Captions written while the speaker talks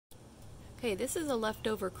Okay, this is a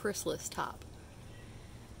leftover Chrysalis top.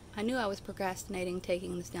 I knew I was procrastinating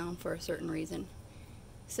taking this down for a certain reason.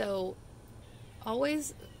 So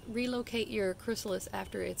always relocate your Chrysalis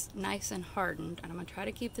after it's nice and hardened. And I'm going to try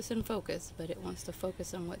to keep this in focus, but it wants to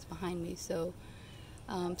focus on what's behind me. So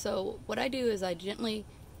what I do is I gently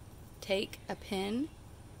take a pin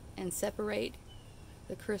and separate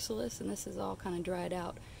the Chrysalis, and this is all kind of dried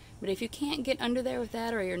out. But if you can't get under there with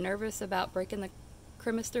that, or you're nervous about breaking the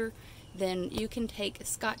chrysalis, then you can take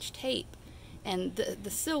Scotch tape. And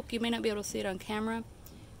the silk, you may not be able to see it on camera,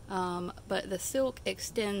 but the silk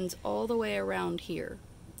extends all the way around here.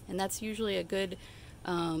 And that's usually a good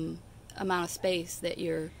amount of space that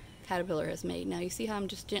your caterpillar has made. Now you see how I'm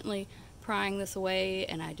just gently prying this away,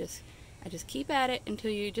 and I just keep at it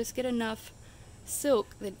until you just get enough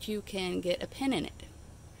silk that you can get a pin in it.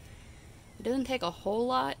 It doesn't take a whole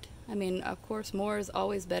lot. I mean, of course, more is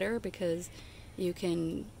always better because you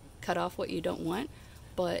can cut off what you don't want.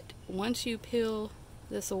 But once you peel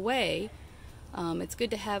this away, it's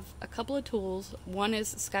good to have a couple of tools. One is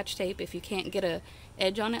Scotch tape. If you can't get a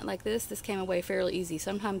edge on it like this came away fairly easy.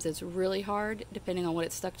 Sometimes it's really hard depending on what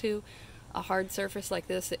it's stuck to. A hard surface like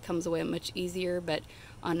this, it comes away much easier, but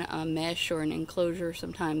on a mesh or an enclosure,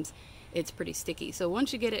 sometimes it's pretty sticky. So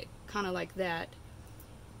once you get it kind of like that,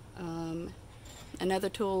 another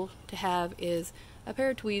tool to have is a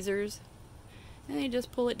pair of tweezers, and you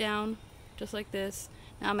just pull it down just like this.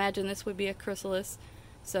 Now imagine this would be a chrysalis,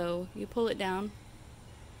 so you pull it down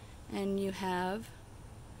and you have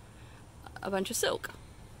a bunch of silk.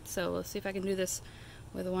 So let's see if I can do this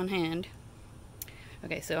with one hand.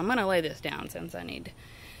 Okay, so I'm gonna lay this down since I need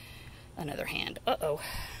another hand. Uh-oh.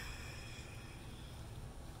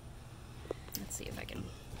 Let's see if I can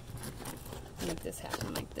make this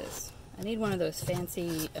happen like this. I need one of those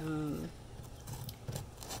fancy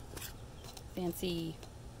fancy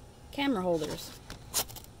camera holders.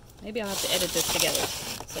 Maybe I'll have to edit this together,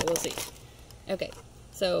 so we'll see. Okay,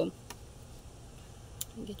 so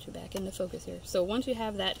I'll get you back into focus here. So once you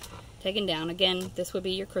have that taken down, again, this would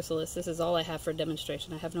be your chrysalis. This is all I have for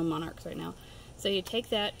demonstration. I have no monarchs right now. So you take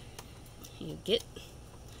that, you get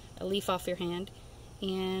a leaf off your hand,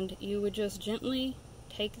 and you would just gently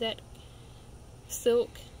take that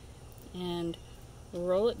silk and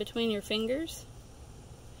roll it between your fingers.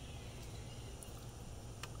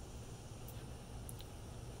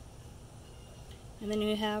 And then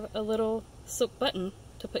you have a little silk button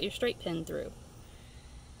to put your straight pin through.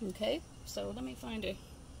 Okay, so let me find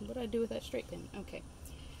what do I do with that straight pin? Okay,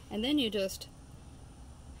 and then you just,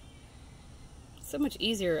 so much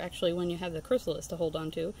easier actually when you have the chrysalis to hold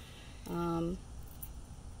on to.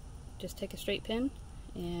 Just take a straight pin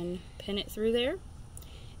and pin it through there.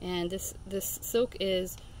 And this silk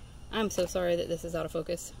is, I'm so sorry that this is out of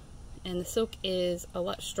focus, and the silk is a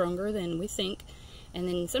lot stronger than we think. And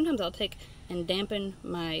then sometimes I'll take and dampen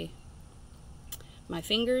my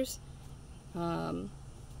fingers and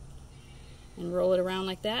roll it around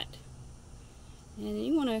like that. And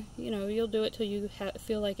you want to, you'll do it till you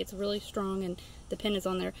feel like it's really strong and the pin is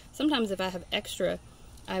on there. Sometimes if I have extra,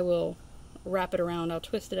 I will wrap it around. I'll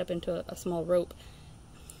twist it up into a small rope.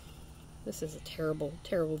 This is a terrible,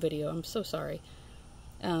 terrible video. I'm so sorry.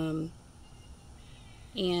 And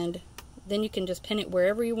then you can just pin it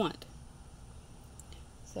wherever you want.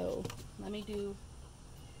 So let me do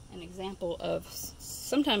an example of,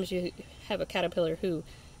 sometimes you have a caterpillar who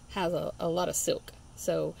has a lot of silk.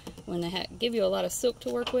 So when they give you a lot of silk to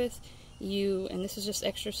work with, and this is just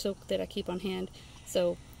extra silk that I keep on hand.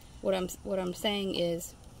 So what I'm saying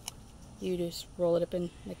is, you just roll it up in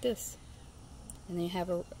like this, and then you have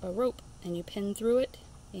a rope, and you pin through it,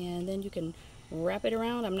 and then you can wrap it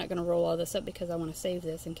around. I'm not going to roll all this up because I want to save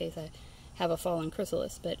this in case I have a fallen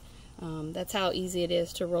chrysalis, but that's how easy it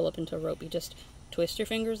is to roll up into a rope. You just twist your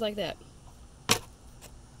fingers like that.